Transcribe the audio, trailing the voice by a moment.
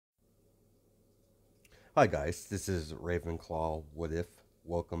Hi guys, this is Ravenclaw What If.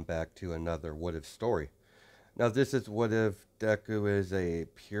 Welcome back to another What If story. Now this is What If Deku is a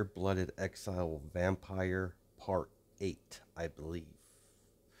pure-blooded exile vampire part 8, I believe.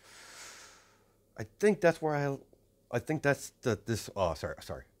 I think that's where I think that's the this oh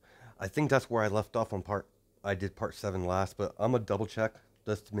sorry. I think that's where I left off on I did part 7 last, but I'm gonna double check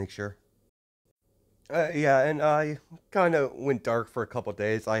just to make sure. Yeah, and I kind of went dark for a couple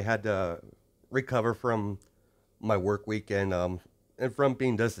days. I had to recover from my work week and from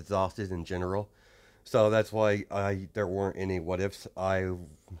being just exhausted in general. So that's why I there weren't any what ifs. I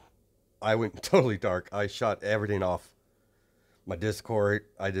went totally dark. I shut everything off. My Discord.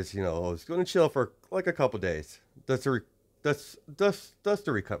 I just was going to chill for like a couple days. Just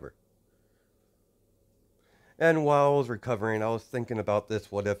to recover. And while I was recovering, I was thinking about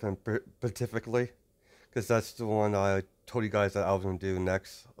this what if in specifically because that's the one I told you guys that I was going to do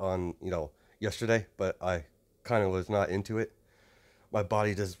next on yesterday, but I kind of was not into it. My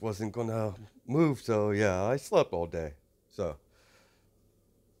body just wasn't gonna move. So yeah, I slept all day. So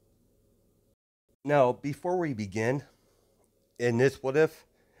now, before we begin, in this what if,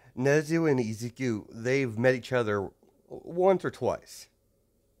 Nezu and Izuku, they've met each other once or twice.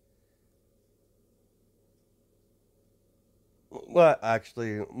 Well,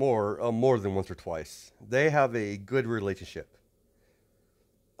 actually, more than once or twice. They have a good relationship.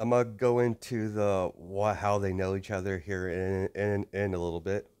 I'm gonna go into how they know each other here in a little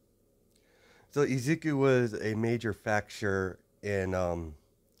bit. So Izuku was a major factor in how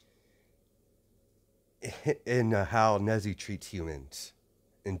Nezu treats humans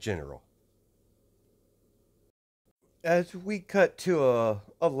in general. As we cut to a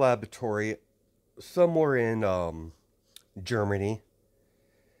laboratory somewhere in Germany,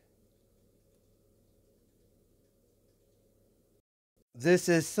 this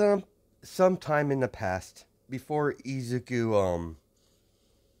is some time in the past before Izuku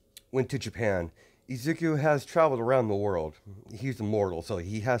went to Japan. Izuku has traveled around the world. He's immortal, so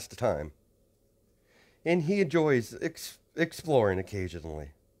he has the time, and he enjoys exploring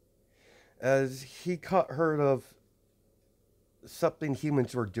occasionally. As he caught heard of something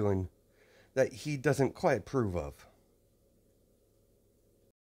humans were doing that he doesn't quite approve of.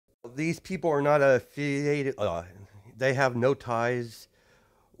 These people are not affiliated. They have no ties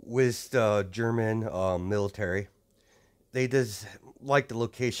with the German military. They just like the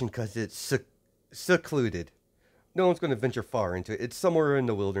location because it's secluded. No one's going to venture far into it. It's somewhere in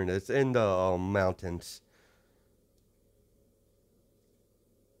the wilderness, in the mountains.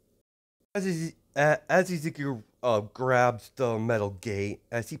 As Ezekiel grabs the metal gate,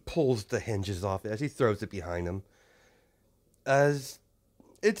 as he pulls the hinges off it, as he throws it behind him, as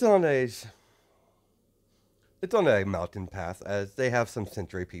it's on a it's on a mountain path, as they have some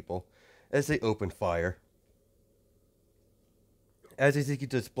sentry people, as they open fire, as Ezekiel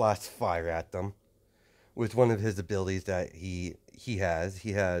just blasts fire at them with one of his abilities that he has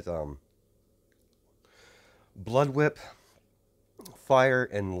blood whip, fire,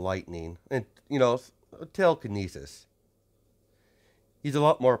 and lightning, and telekinesis. He's a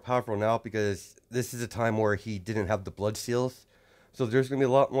lot more powerful now because this is a time where he didn't have the blood seals. So there's going to be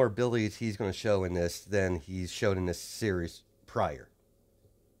a lot more abilities he's going to show in this than he's shown in this series prior.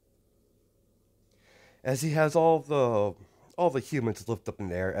 As he has all the humans lift up in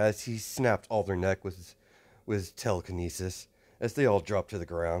the air, as he snapped all their neck with telekinesis, as they all drop to the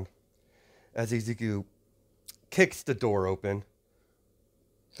ground. As Izuku kicks the door open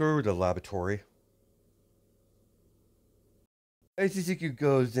through the laboratory. As Izuku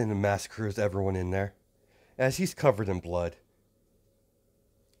goes in and massacres everyone in there, as he's covered in blood,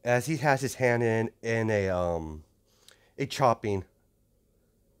 as he has his hand in a chopping.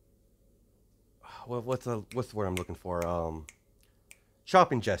 What's the word I'm looking for?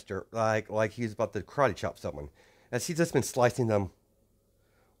 Chopping gesture, like he's about to karate chop someone, as he's just been slicing them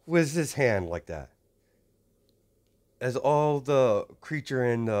with his hand like that. As all the creature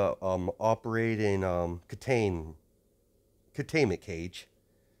in the operating containment cage,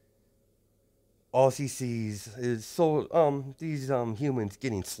 all he sees is these humans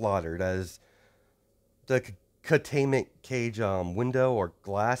getting slaughtered as the containment cage window or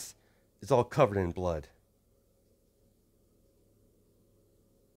glass is all covered in blood.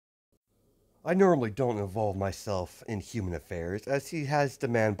 I normally don't involve myself in human affairs, as he has the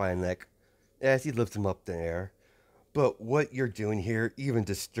man by the neck, as he lifts him up in the air. But what you're doing here even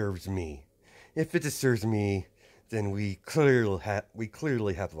disturbs me. If it disturbs me, then we clearly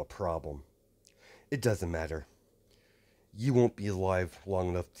have a problem. It doesn't matter. You won't be alive long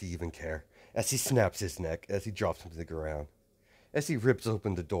enough to even care. As he snaps his neck, as he drops him to the ground, as he rips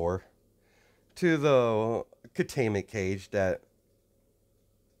open the door to the containment cage that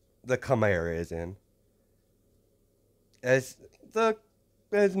the Chimera is in. As the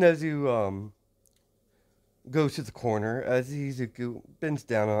as Nezu goes to the corner, as Izuku bends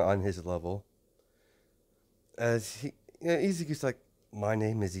down on his level, as Izuku's like, "My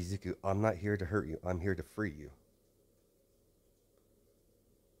name is Izuku. I'm not here to hurt you. I'm here to free you.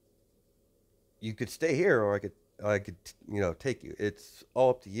 You could stay here, or I could, take you. It's all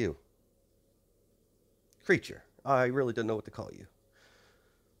up to you." Creature, I really don't know what to call you.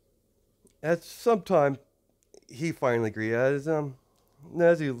 At some time, he finally agrees as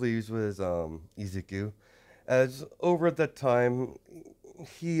Nezu leaves with Izuku. As over that time,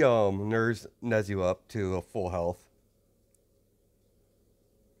 he nurses Nezu up to a full health.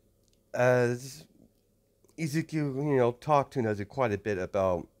 As Izuku, talked to Nezu quite a bit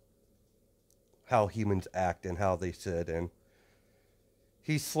about how humans act and how they should, and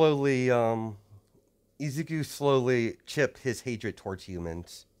he slowly, Izuku slowly chipped his hatred towards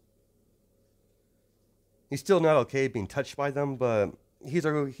humans. He's still not okay being touched by them, but he's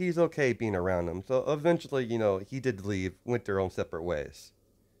okay being around them. So eventually, he did leave, went their own separate ways.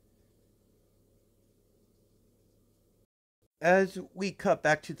 As we cut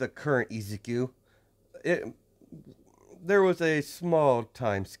back to the current Izuku, it, there was a small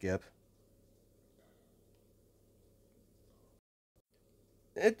time skip.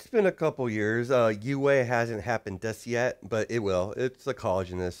 It's been a couple years. UA hasn't happened just yet, but it will. It's a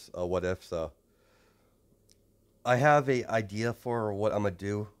college in this what if, so I have a idea for what I'm gonna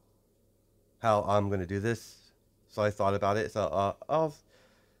do, how I'm gonna do this. So I thought about it. So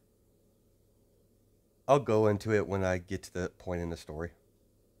I'll go into it when I get to the point in the story.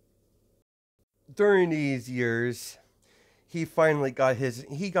 During these years, he finally got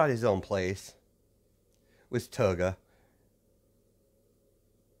his own place with Toga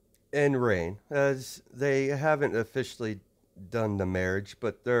and Rain, as they haven't officially done the marriage,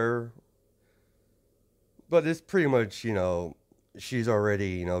 but it's pretty much, she's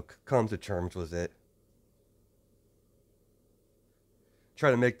already, come to terms with it.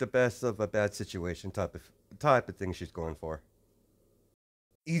 Trying to make the best of a bad situation type of thing she's going for.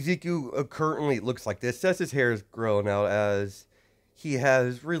 Izuku currently looks like this as his hair is grown out, as he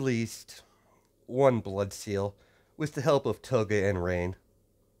has released one blood seal with the help of Toga and Rain.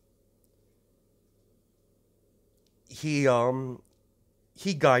 He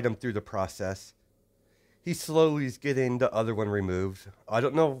guided him through the process. He slowly is getting the other one removed. I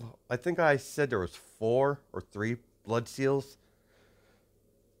don't know. I think I said there was 4 or 3 blood seals.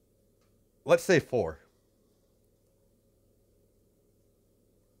 Let's say 4.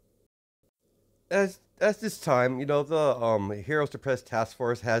 As this time, the Heroes Suppressed Task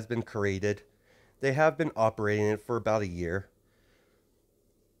Force has been created. They have been operating it for about a year.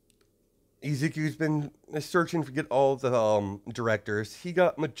 Izuku's been searching to get all the directors. He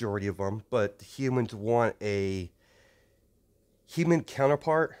got majority of them, but the humans want a human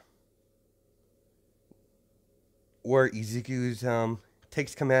counterpart where Izuku's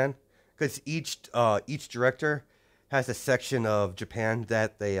takes command, because each director has a section of Japan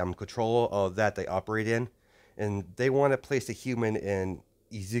that they control, that they operate in, and they want to place a human in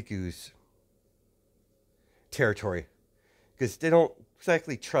Izuku's territory because they don't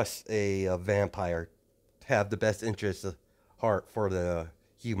exactly trust a vampire to have the best interest of heart for the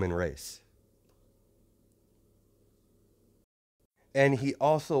human race. And he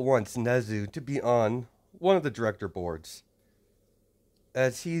also wants Nezu to be on one of the director boards.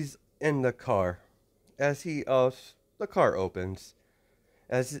 As he's in the car, as the car opens,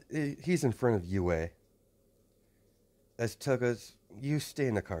 as he's in front of UA. As Toga's, "You stay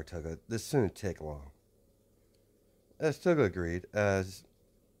in the car, Toga. This shouldn't take long." As Toga agreed, as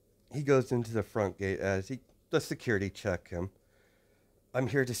he goes into the front gate, as the security check him. "I'm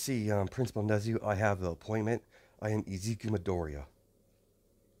here to see Principal Nezu. I have the appointment. I am Izuku Midoriya."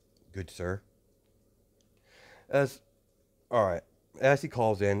 "Good, sir." As all right, as he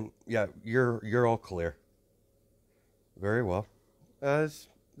calls in, "Yeah, you're all clear." "Very well." As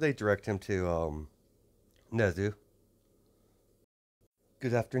they direct him to Nezu.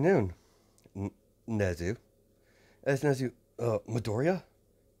 "Good afternoon, Nezu." As Nezu, "Midoriya?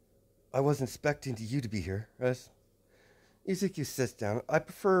 I wasn't expecting you to be here." As Izuku sits down, "I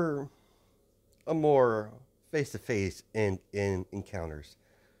prefer a more face-to-face in encounters.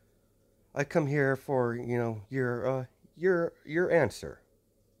 I come here for, your answer."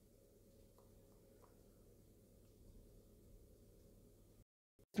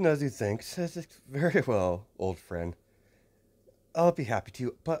 Nezu thinks, says, "Very well, old friend. I'll be happy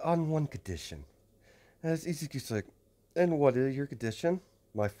to, but on one condition." As Izuku's like, "And what is your condition,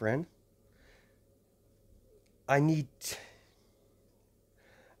 my friend?" I need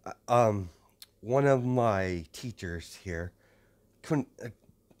um one of my teachers here couldn't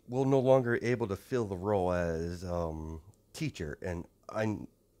will no longer able to fill the role as teacher, and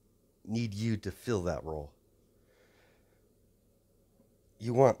need you to fill that role.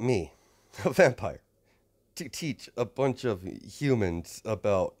 You want me, a vampire, to teach a bunch of humans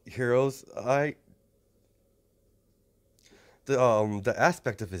about heroes. The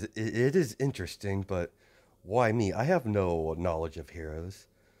aspect of it is interesting, but why me? I have no knowledge of heroes.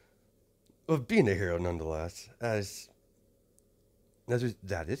 Of being a hero, nonetheless, that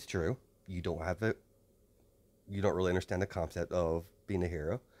is true. You don't have it. You don't really understand the concept of being a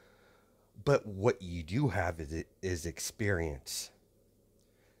hero. But what you do have is experience.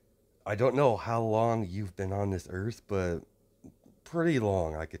 I don't know how long you've been on this earth, but pretty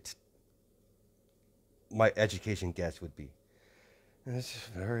long. My education guess would be. It's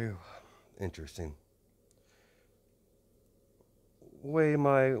very interesting. Weigh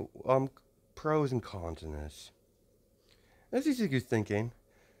my pros and cons in this. As easy as you're thinking.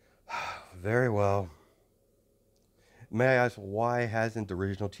 Very well. May I ask why hasn't the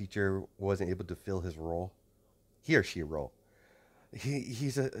original teacher wasn't able to fill his role? He or she role.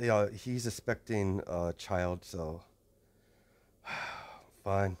 He's expecting a child, so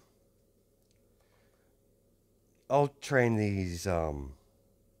fine. I'll train these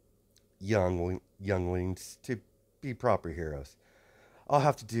younglings to be proper heroes. I'll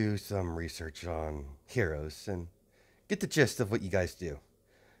have to do some research on heroes and get the gist of what you guys do.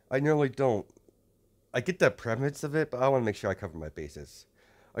 I normally don't. I get the premise of it, but I want to make sure I cover my bases.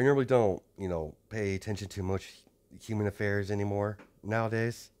 I normally don't, pay attention to much human affairs anymore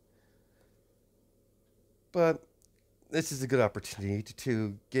nowadays. But this is a good opportunity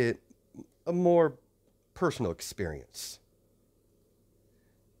to get a more personal experience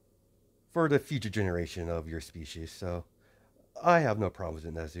for the future generation of your species. So I have no problems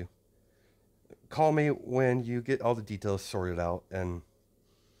with Nezu. Call me when you get all the details sorted out and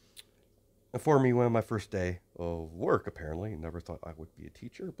inform me when my first day of work, apparently. Never thought I would be a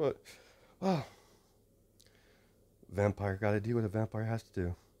teacher, but oh, vampire gotta do what a vampire has to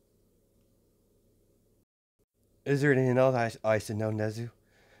do. Is there anything else I should know, Nezu?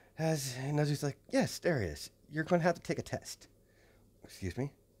 Nezu's like, yes, there is. You're going to have to take a test. Excuse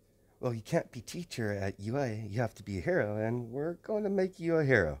me? Well, you can't be teacher at UA. You have to be a hero, and we're going to make you a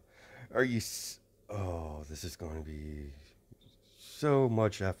hero. Are you... Oh, this is going to be so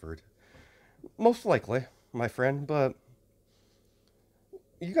much effort. Most likely, my friend, but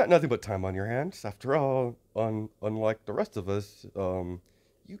you got nothing but time on your hands. After all, unlike the rest of us,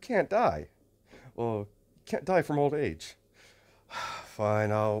 you can't die. Well, you can't die from old age.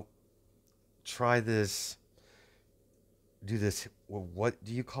 Fine, I'll try this. Do this. What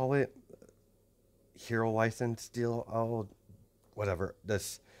do you call it? Hero license deal. I'll whatever.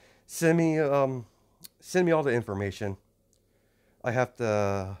 This send me all the information. I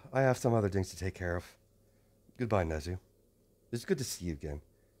have some other things to take care of. Goodbye, Nezu. It's good to see you again.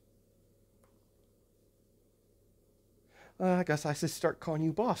 I guess I should start calling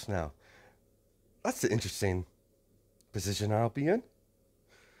you boss now. That's an interesting position I'll be in.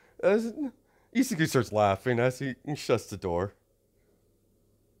 As Iseku starts laughing as he shuts the door.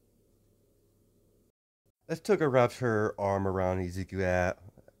 As Toga wraps her arm around Izuku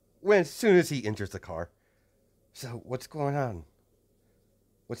as soon as he enters the car. So what's going on?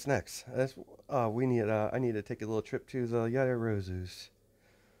 What's next? I need to take a little trip to the Yadarozus.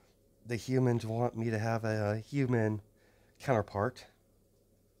 The humans want me to have a human counterpart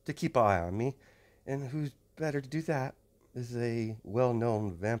to keep an eye on me, and who's better to do that is a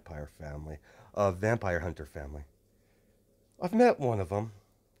well-known vampire family, a vampire hunter family. I've met one of them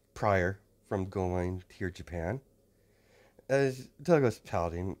prior from going here to Japan. As Toga's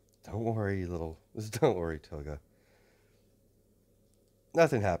pouting, don't worry, don't worry, Toga.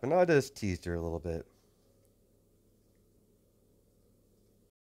 Nothing happened. I just teased her a little bit.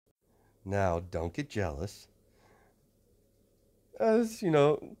 Now, don't get jealous. As,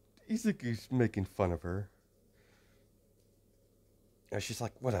 Izuku's making fun of her. And she's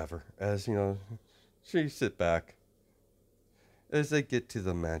like, whatever. As, she sit back. As they get to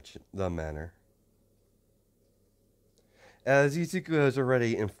the manor. As Izuku has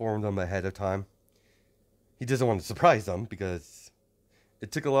already informed them ahead of time. He doesn't want to surprise them because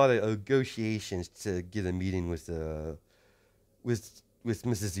it took a lot of negotiations to get a meeting with Mrs.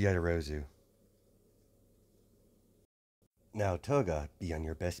 Yadarozu. Now, Toga, be on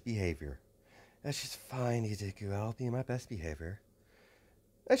your best behavior. As she's fine, Izuku, I'll be on my best behavior.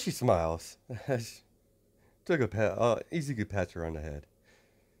 As she smiles, as Izuku pats her on the head.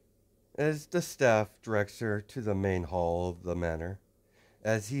 as the staff directs her to the main hall of the manor,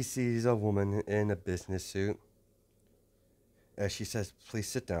 as he sees a woman in a business suit, as she says, "Please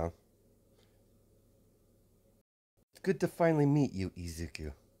sit down. It's good to finally meet you,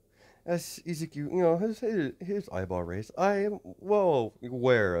 Izuku." As Izuku, his eyeball raised, "I am well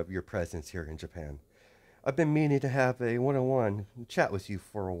aware of your presence here in Japan. I've been meaning to have a one-on-one chat with you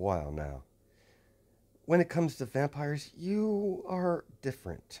for a while now. When it comes to vampires, you are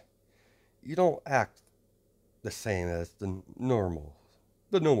different. You don't act the same as the normal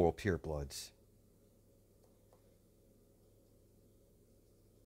purebloods.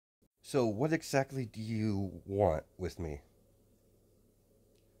 So what exactly do you want with me?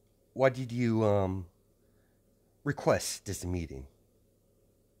 Why did you, request this meeting?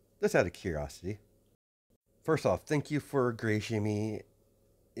 Just out of curiosity. First off, thank you for gracing me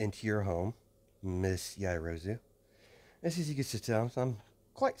into your home, Miss Yairozu. As soon as you can sit down, I'm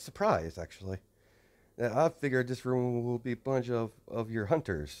quite surprised, actually. I figured this room will be a bunch of your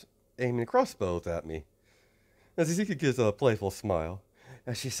hunters aiming crossbows at me. As Ezekiel gives a playful smile,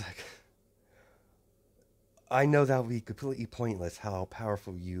 and she's like, "I know that will be completely pointless how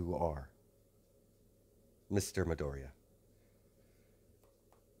powerful you are, Mr. Midoriya."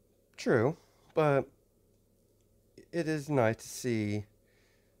 True, but it is nice to see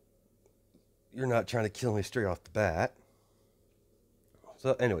you're not trying to kill me straight off the bat.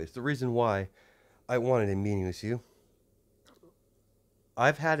 So, anyways, the reason why I wanted a meeting with you,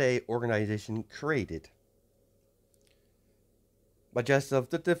 I've had a organization created by just of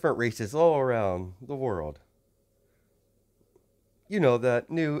the different races all around the world. You know, that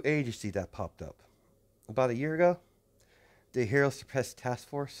new agency that popped up about a year ago, the Hero Suppressed Task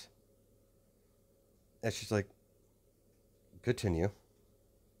Force. And she's like, "Continue."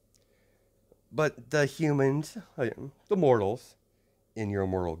 But the humans, the mortals in your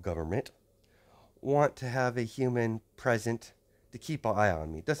mortal government, want to have a human present to keep an eye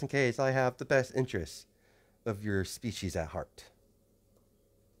on me, just in case I have the best interests of your species at heart.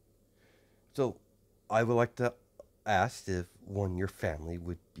 So, I would like to ask if one your family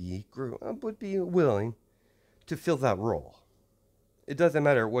would be willing to fill that role. It doesn't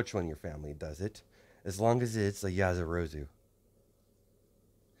matter which one your family does it, as long as it's a Yazurozu.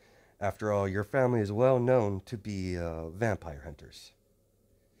 After all, your family is well known to be vampire hunters.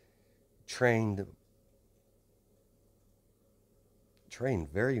 Trained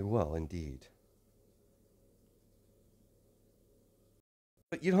very well indeed.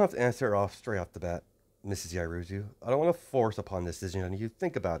 But you don't have to answer off straight off the bat, Mrs. Yairuzu. I don't want to force upon this decision on you.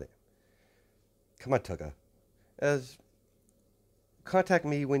 Think about it. Come on, Toga. As contact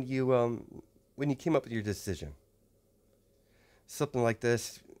me when you came up with your decision. Something like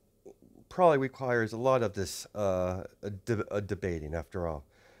this probably requires a lot of this debating. After all,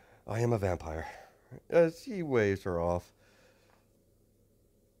 I am a vampire. As he waves her off.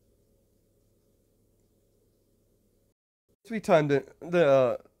 As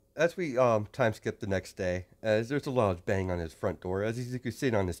we time skip the next day, as there's a lot of bang on his front door, as he's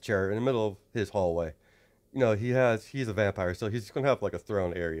sitting on his chair in the middle of his hallway. You know, he's a vampire, so he's gonna have like a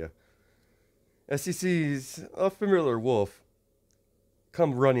throne area. As he sees a familiar wolf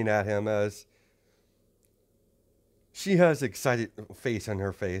come running at him, as she has excited face on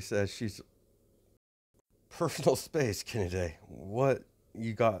her face as she's personal space, Kennedy. What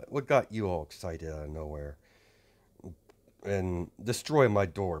got you all excited out of nowhere? And destroy my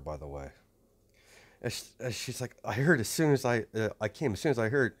door, by the way. As she's like, I heard as soon as as soon as I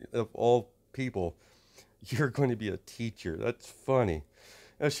heard, of all people, you're going to be a teacher. That's funny.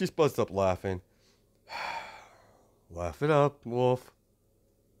 As she's buzzed up laughing. Laugh it up, Wolf.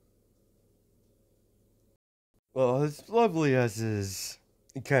 Well, as lovely as his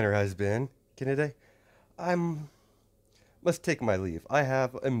encounter has been, Kennedy, I'm must take my leave. I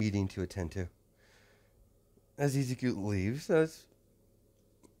have a meeting to attend to. As Izuku leaves, as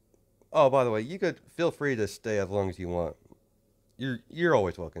oh, by the way, you could feel free to stay as long as you want. You're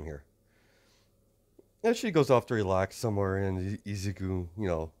always welcome here. As she goes off to relax somewhere in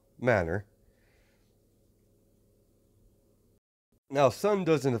Izuku, manner. Now, sun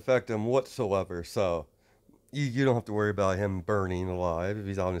doesn't affect him whatsoever, so you don't have to worry about him burning alive if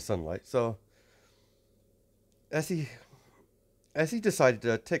he's out in the sunlight. So, as he decided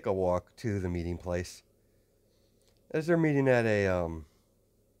to take a walk to the meeting place, as they're meeting at a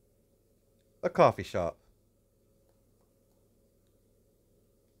coffee shop,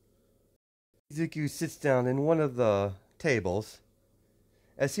 Izuku sits down in one of the tables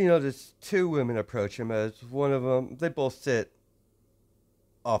as he notices two women approach him. As one of them, they both sit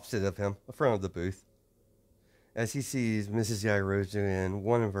opposite of him, in front of the booth. as he sees Mrs. Yarozu and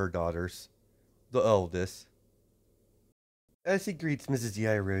one of her daughters, the eldest. As he greets Mrs.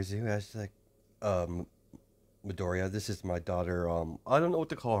 Yarozu, as like, um, Midoriya, this is my daughter. I don't know what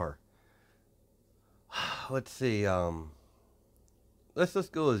to call her. Let's see. Let's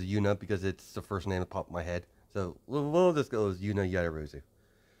just go as Yuna because it's the first name that popped in my head. So we'll just go as Yuna Yarozu.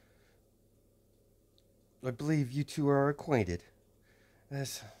 I believe you two are acquainted.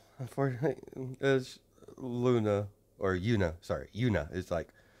 As unfortunately as Luna or Yuna, sorry, Yuna is like,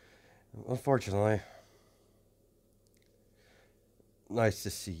 unfortunately. Nice to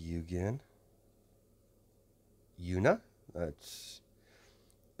see you again. Yuna? That's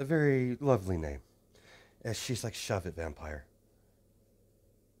a very lovely name. As she's like, shove it, vampire.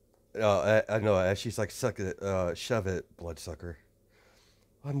 I know. As she's like, suck it, shove it, bloodsucker.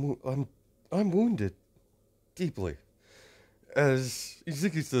 I'm wounded deeply. As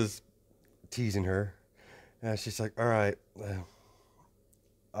Izuku's just teasing her, and she's like, all right.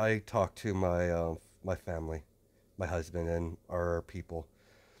 I talked to my family, my husband, and our people.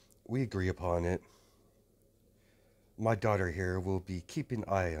 We agree upon it. My daughter here will be keeping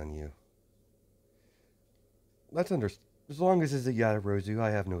eye on you. That's under. As long as it's a Yadarozu,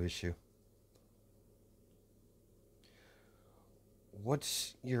 I have no issue.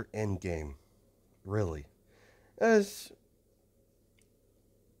 What's your end game, really? As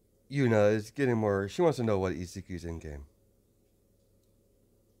Yuna is getting more, she wants to know what Izuku's end game.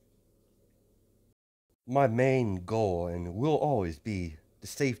 My main goal and will always be the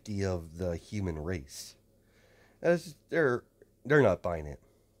safety of the human race. As they're not buying it.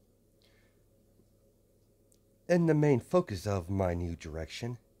 And the main focus of my new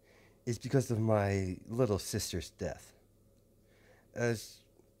direction is because of my little sister's death. As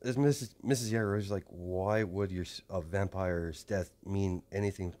Mrs. Yarrow is like, why would your a vampire's death mean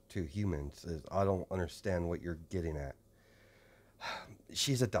anything to humans? As I don't understand what you're getting at.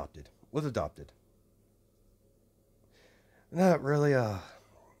 She's adopted. Was adopted. Not really.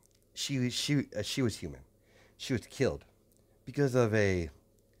 She was human. She was killed because of a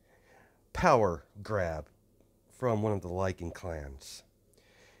power grab from one of the Lycan clans.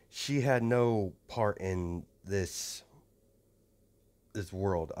 She had no part in this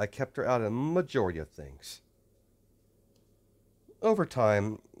world. I kept her out of a majority of things. Over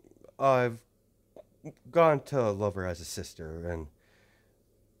time, I've gone to love her as a sister, and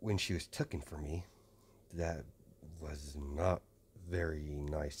when she was taken from me, that was not very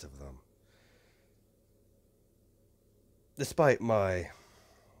nice of them. Despite my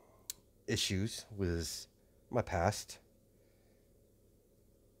issues with my past,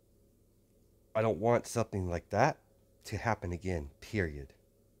 I don't want something like that to happen again, period.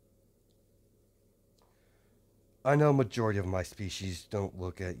 I know majority of my species don't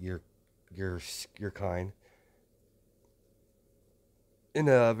look at your your kind in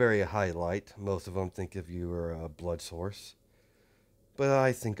a very high light. Most of them think of you are a blood source, but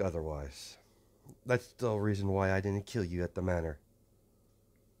I think otherwise. That's the reason why I didn't kill you at the manor.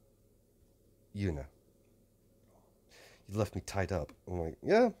 Yuna. You left me tied up. I'm like,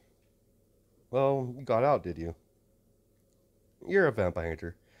 yeah. Well, you got out, did you? You're a vampire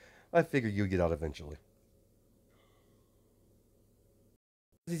hunter. I figured you'd get out eventually.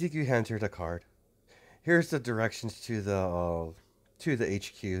 Izuku hands her the card. Here's the directions to the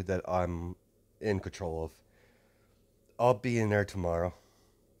HQ that I'm in control of. I'll be in there tomorrow.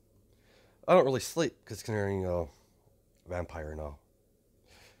 I don't really sleep, because considering, vampire and all.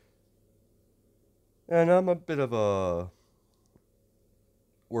 And I'm a bit of a...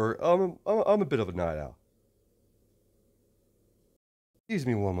 I'm a bit of a night owl. Excuse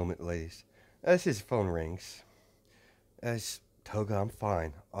me one moment, ladies. As his phone rings. As Toga, I'm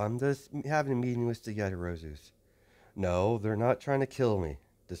fine. I'm just having a meeting with the Yadarozus. No, they're not trying to kill me.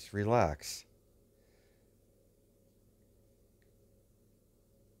 Just relax.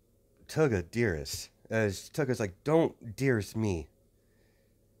 Toga, dearest. As Toga's like, don't dearest me.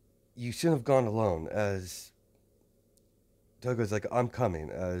 You shouldn't have gone alone. As Toga's like, I'm coming.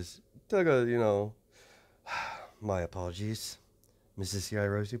 As Toga, my apologies, Mrs.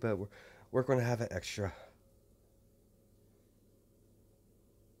 Yairozu, but we're going to have an extra.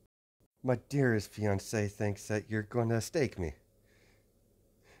 My dearest fiance thinks that you're going to stake me.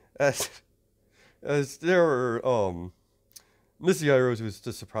 As there were, Mrs. Yairozu was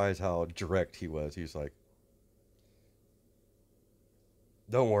just surprised how direct he was. He's like,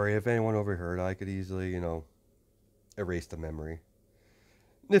 don't worry, if anyone overheard, I could easily, erase the memory.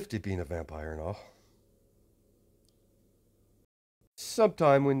 Nifty being a vampire and all.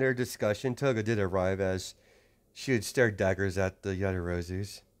 Sometime when their discussion, Toga did arrive as she had stared daggers at the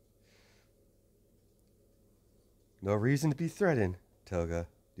Yadarozus. No reason to be threatened, Toga,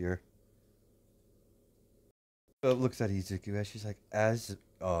 dear. Looks at Izuku as she's like, as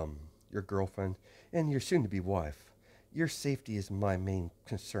your girlfriend and your soon-to-be wife, your safety is my main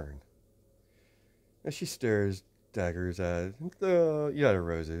concern. As she stares daggers at the Yada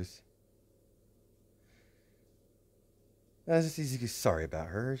Roses. As Izuku's sorry about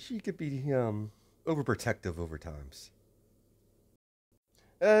her, she could be overprotective over times.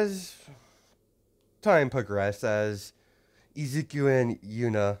 As time progressed, Izuku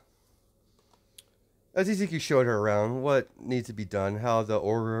as Izuku showed her around what needs to be done, how the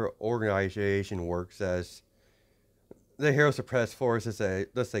organization works, as the Hero Suppressed Force is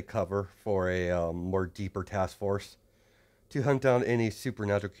let's say cover for a more deeper task force to hunt down any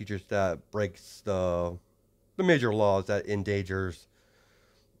supernatural creatures that breaks the major laws that endangers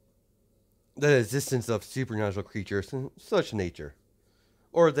the existence of supernatural creatures in such nature,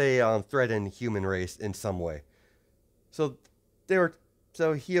 or they threaten human race in some way. So they were.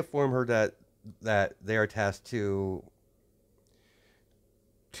 So he informed her that they are tasked to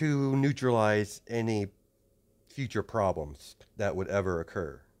neutralize any future problems that would ever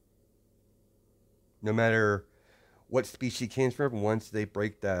occur. No matter what species came from, once they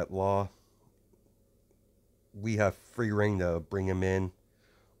break that law, we have free reign to bring them in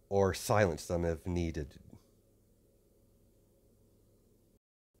or silence them if needed.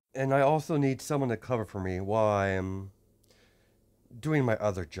 And I also need someone to cover for me while I am doing my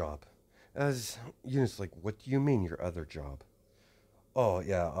other job. As Eunice, like, what do you mean your other job? Oh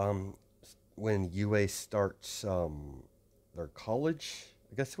yeah, when UA starts their college,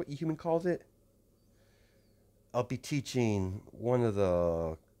 I guess what human calls it. I'll be teaching one of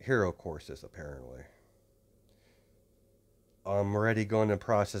the hero courses apparently. I'm already going in the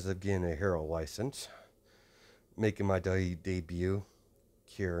process of getting a hero license, making my debut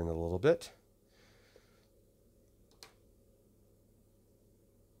here in a little bit.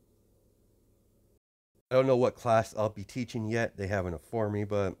 I don't know what class I'll be teaching yet. They haven't informed me,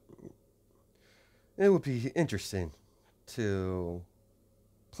 but it would be interesting to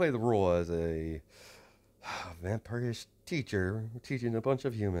play the role as a vampirish teacher teaching a bunch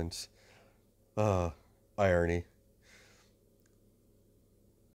of humans. Irony.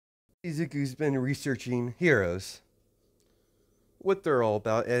 Izuku's been researching heroes, what they're all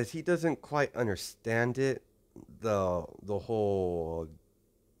about, as he doesn't quite understand it, the whole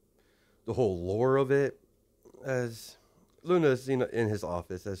lore of it. As Luna's in his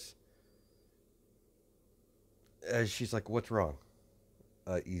office, as she's like, "What's wrong,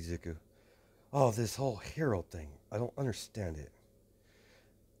 Izuku?" Oh, this whole hero thing. I don't understand it.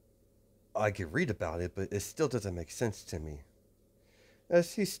 I could read about it, but it still doesn't make sense to me.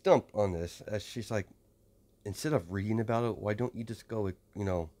 As he's stumped on this, as she's like, instead of reading about it, why don't you just go,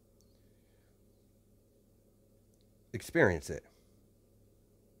 experience it?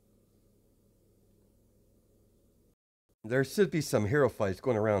 There should be some hero fights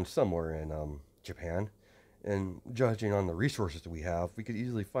going around somewhere in Japan, and judging on the resources we have, we could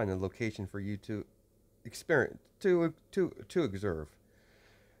easily find a location for you to experience to observe.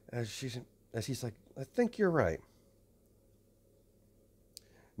 As he's like, I think you're right,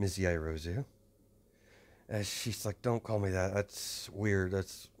 Ms. Yairozu. As she's like, don't call me that. That's weird.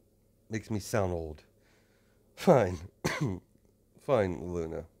 That's makes me sound old. Fine, fine,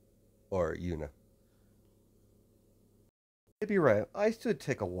 Luna, or Yuna. You'd be right. I should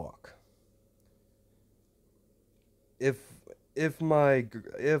take a walk. If if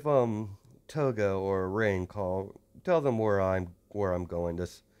Toga or Rain call, tell them where I'm going.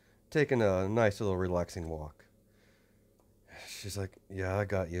 Just taking a nice little relaxing walk. She's like, yeah, I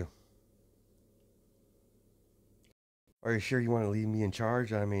got you. Are you sure you want to leave me in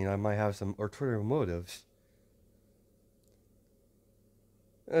charge? I mean, I might have some ulterior motives.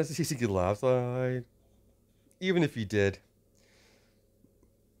 As Sisiki laughs, even if you did,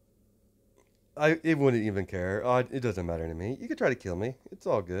 it wouldn't even care. It doesn't matter to me. You could try to kill me. It's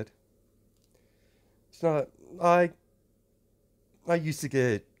all good. It's not. I used to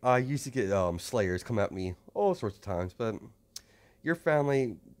get slayers come at me all sorts of times, but your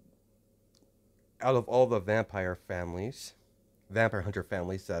family, out of all the vampire hunter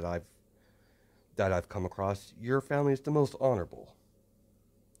families that I've come across, your family is the most honorable.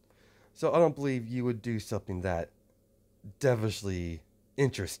 So I don't believe you would do something that devilishly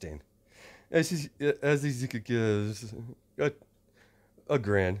interesting. As Izuku gives a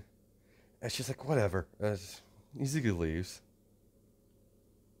grin, and she's like, whatever. As Izuku leaves.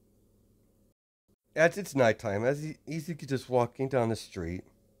 As it's nighttime, as Izuku just walking down the street,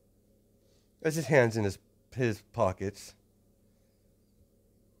 as his hands in his pockets,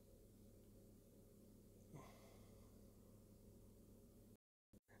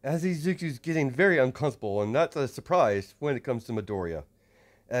 As Izuku's getting very uncomfortable, and that's a surprise when it comes to Midoriya,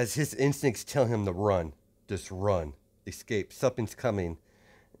 as his instincts tell him to run. Just run. Escape. Something's coming.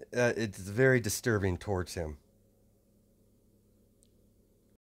 It's very disturbing towards him.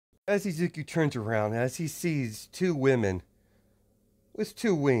 As Izuku turns around, as he sees two women with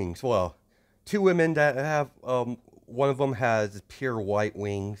two wings. Well, two women that have, one of them has pure white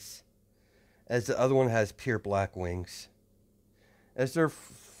wings, as the other one has pure black wings. As they're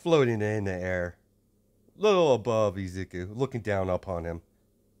floating in the air, little above Izuku, looking down upon him.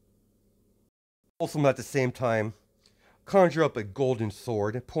 Also, at the same time, conjure up a golden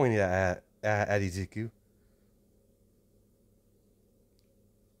sword, pointing at Izuku.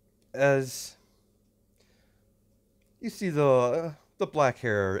 As you see the black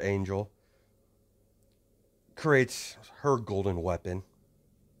hair angel creates her golden weapon.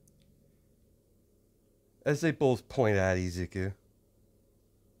 As they both point at Izuku.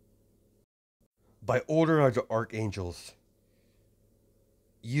 By order of the archangels,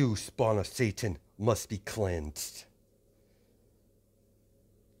 you, spawn of Satan, must be cleansed.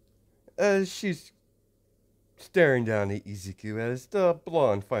 As she's staring down at Izuku, as the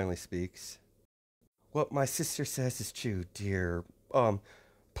blonde finally speaks. What my sister says is true, dear,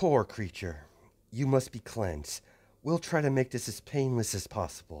 poor creature. You must be cleansed. We'll try to make this as painless as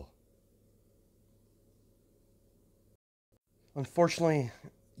possible. Unfortunately,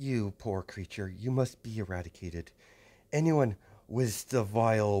 you, poor creature, you must be eradicated. Anyone with the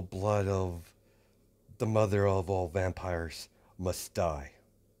vile blood of the mother of all vampires must die.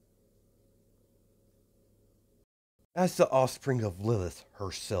 As the offspring of Lilith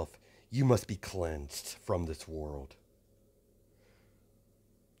herself, you must be cleansed from this world.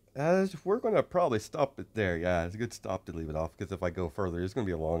 As we're going to probably stop it there. Yeah, it's a good stop to leave it off, because if I go further, it's going to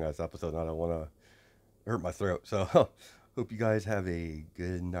be a long-ass episode, and I don't want to hurt my throat. So, hope you guys have a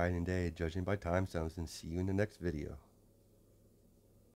good night and day, judging by time zones, and see you in the next video.